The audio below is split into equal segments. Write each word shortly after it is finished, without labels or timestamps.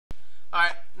All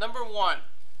right, number 1.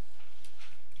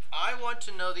 I want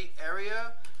to know the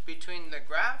area between the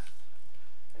graph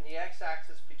and the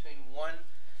x-axis between 1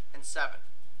 and 7.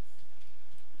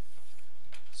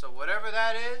 So whatever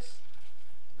that is,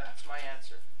 that's my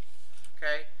answer.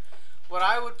 Okay? What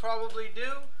I would probably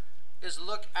do is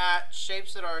look at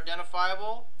shapes that are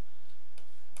identifiable.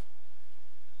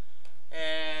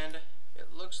 And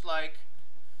it looks like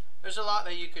there's a lot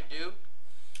that you could do.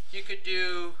 You could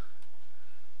do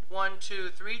 1, 2,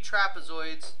 3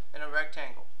 trapezoids in a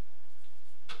rectangle.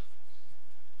 Can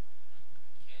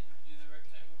you do the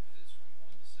rectangle because it's from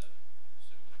 1 to 7?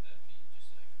 So would that be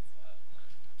just like a flat line?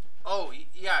 Oh,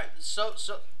 yeah. So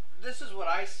this is what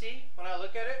I see when I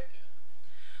look at it.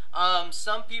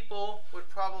 Some people would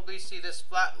probably see this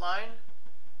flat line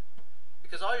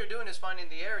because all you're doing is finding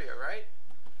the area, right?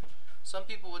 Some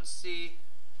people would see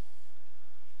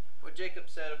what Jacob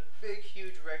said, a big,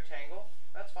 huge rectangle.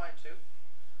 That's fine too.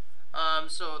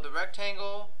 So the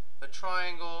rectangle, the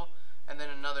triangle, and then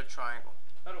another triangle.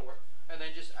 That'll work. And then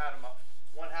just add them up.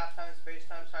 1/2 times base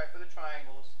times height for the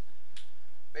triangles,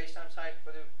 base times height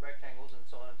for the rectangles, and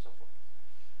so on and so forth.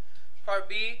 Part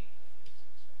B.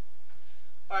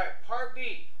 Alright, part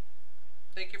B.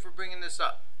 Thank you for bringing this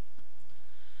up.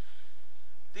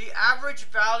 The average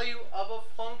value of a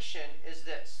function is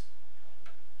this.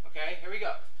 Okay, here we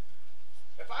go.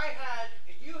 If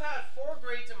you had 4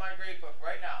 grades in my grade book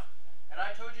right now, and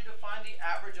I told you to find the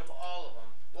average of all of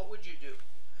them, what would you do?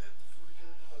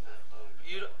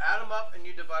 You add them up and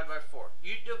you divide by 4.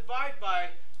 You divide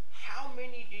by how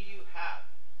many do you have?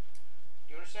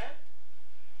 Do you understand?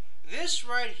 This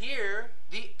right here,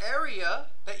 the area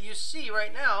that you see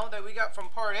right now that we got from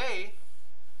part A,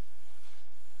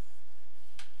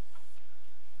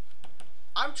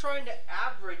 I'm trying to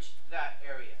average that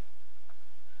area.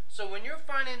 So when you're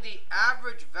finding the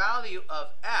average value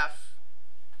of f,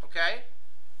 okay,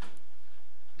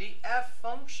 the f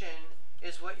function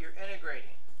is what you're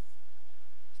integrating.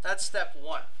 That's step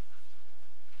 1.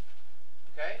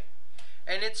 Okay?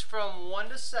 And it's from 1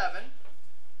 to 7.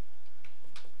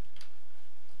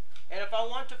 And if I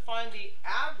want to find the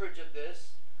average of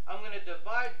this, I'm going to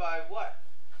divide by what?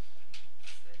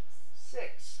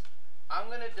 6. I'm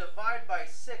going to divide by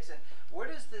 6. And where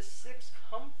does this 6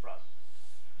 come from?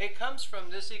 It comes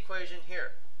from this equation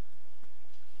here.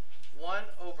 1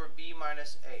 over b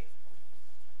minus a.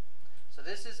 So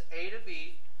this is a to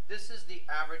b. This is the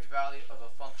average value of a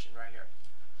function right here.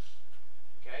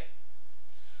 Okay?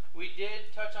 We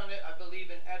did touch on it, I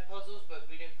believe, in Ed Puzzles, but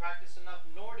we didn't practice enough,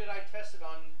 nor did I test it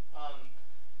on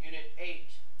Unit 8.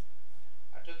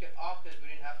 I took it off because we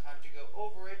didn't have time to go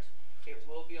over it. It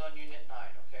will be on Unit 9,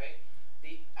 okay?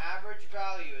 The average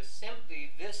value is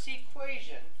simply this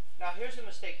equation. Now, here's a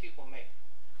mistake people make.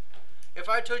 If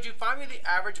I told you, find me the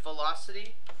average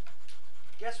velocity,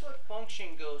 guess what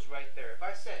function goes right there? If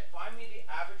I said, find me the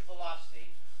average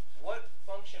velocity, what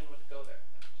function would go there?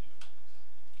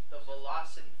 The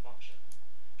velocity function,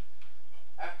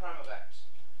 f prime of x.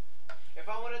 If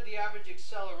I wanted the average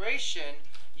acceleration,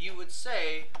 you would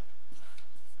say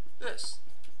this.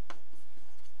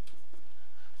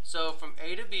 So from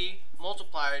a to b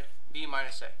multiplied b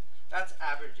minus a. That's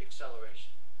average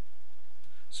acceleration.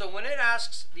 So when it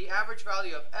asks the average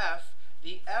value of f,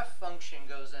 the f function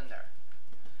goes in there.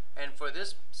 And for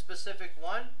this specific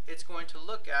one, it's going to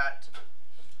look at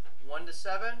 1 to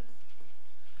 7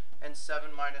 and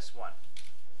 7 minus 1.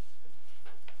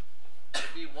 It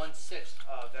would be 1/6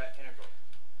 of that integral.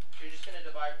 So you're just going to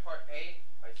divide part A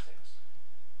by 6.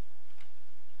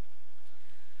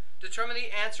 Determine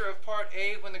the answer of part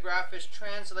A when the graph is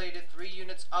translated 3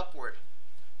 units upward.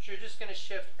 So you're just going to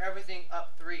shift everything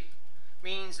up 3.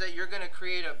 Means that you're going to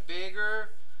create a bigger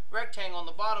rectangle on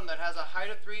the bottom that has a height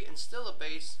of 3 and still a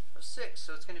base of 6.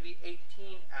 So it's going to be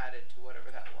 18 added to whatever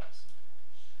that was.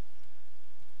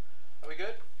 Are we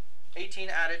good? 18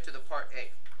 added to the part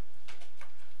A.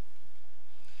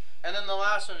 And then the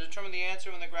last one, determine the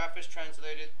answer when the graph is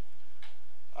translated.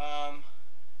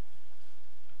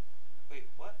 Wait,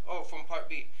 what? Oh, from part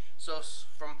B. So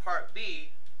from part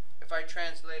B, if I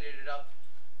translated it up,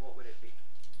 what would it be?